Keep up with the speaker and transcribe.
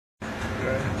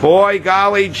Boy,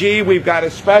 golly gee, we've got a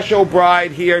special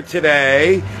bride here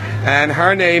today, and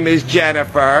her name is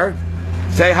Jennifer.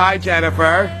 Say hi,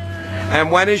 Jennifer.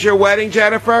 And when is your wedding,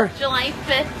 Jennifer? July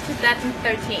 5th,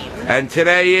 2013. And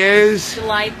today is?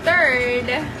 July 3rd.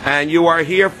 And you are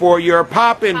here for your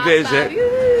pop-in visit.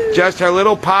 Woo. Just her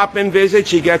little pop-in visit.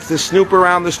 She gets to snoop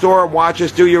around the store and watch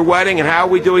us do your wedding. And how are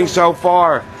we doing so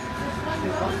far?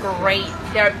 Great.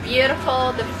 They're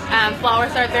beautiful. The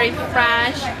flowers are very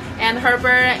fresh. And Herbert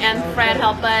and Fred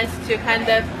help us to kind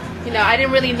of, you know, I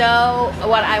didn't really know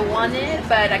what I wanted,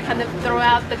 but I kind of threw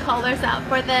out the colors out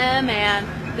for them,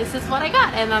 and this is what I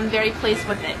got, and I'm very pleased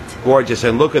with it. Gorgeous.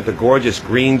 And look at the gorgeous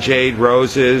green jade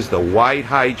roses, the white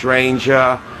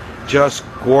hydrangea, just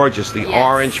gorgeous. The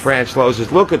orange French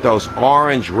roses. Look at those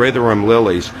orange rhythm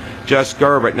lilies. Just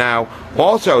Gerbert. Now,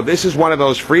 also, this is one of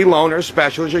those free loaner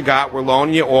specials you got. We're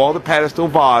loaning you all the pedestal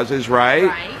vases, right?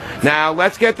 Right. Now,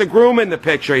 let's get the groom in the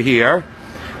picture here.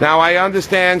 Now, I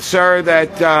understand, sir,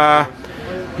 that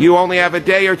you only have a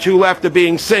day or two left of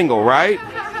being single, right?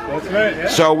 That's right, yeah.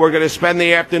 So we're going to spend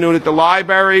the afternoon at the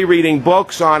library reading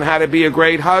books on how to be a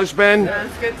great husband.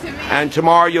 Sounds good to me. And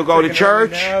tomorrow you'll go to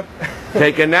church,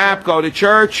 take a nap, go to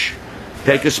church,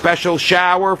 take a special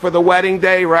shower for the wedding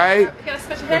day, right? We got a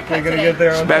special haircut Gonna today. get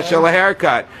there on Special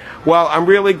haircut. Well, I'm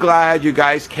really glad you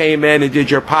guys came in and did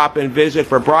your pop-in visit.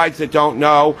 For brides that don't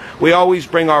know, we always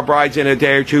bring our brides in a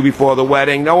day or two before the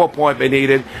wedding. No appointment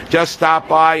needed. Just stop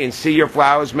by and see your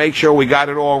flowers. Make sure we got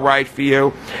it all right for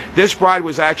you. This bride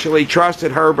was actually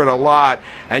trusted Herbert a lot,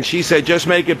 and she said, just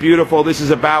make it beautiful. This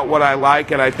is about what I like,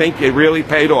 and I think it really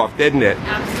paid off, didn't it?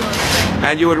 Absolutely.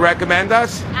 And you would recommend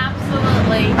us?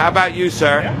 Absolutely. How about you,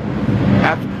 sir?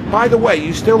 Yeah. By the way,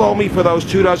 you still owe me for those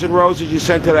 2 dozen roses you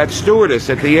sent to that stewardess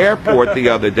at the airport the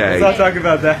other day. Let's not talk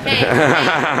about that. Hey,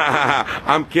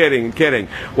 I'm kidding.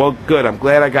 Well, good. I'm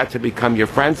glad I got to become your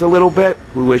friends a little bit.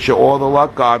 We wish you all the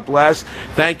luck. God bless.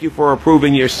 Thank you for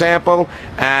approving your sample,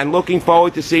 and looking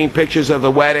forward to seeing pictures of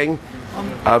the wedding,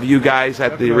 of you guys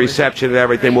at the reception and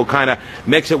everything. We'll kind of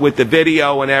mix it with the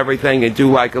video and everything and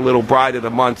do like a little bride of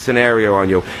the month scenario on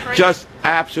you. Just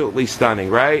absolutely stunning,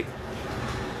 right?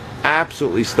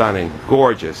 Absolutely stunning.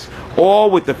 Gorgeous. All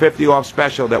with the 50 off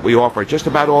special that we offer just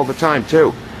about all the time,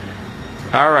 too.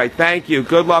 All right. Thank you.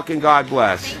 Good luck and God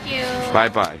bless. Thank you.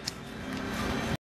 Bye-bye.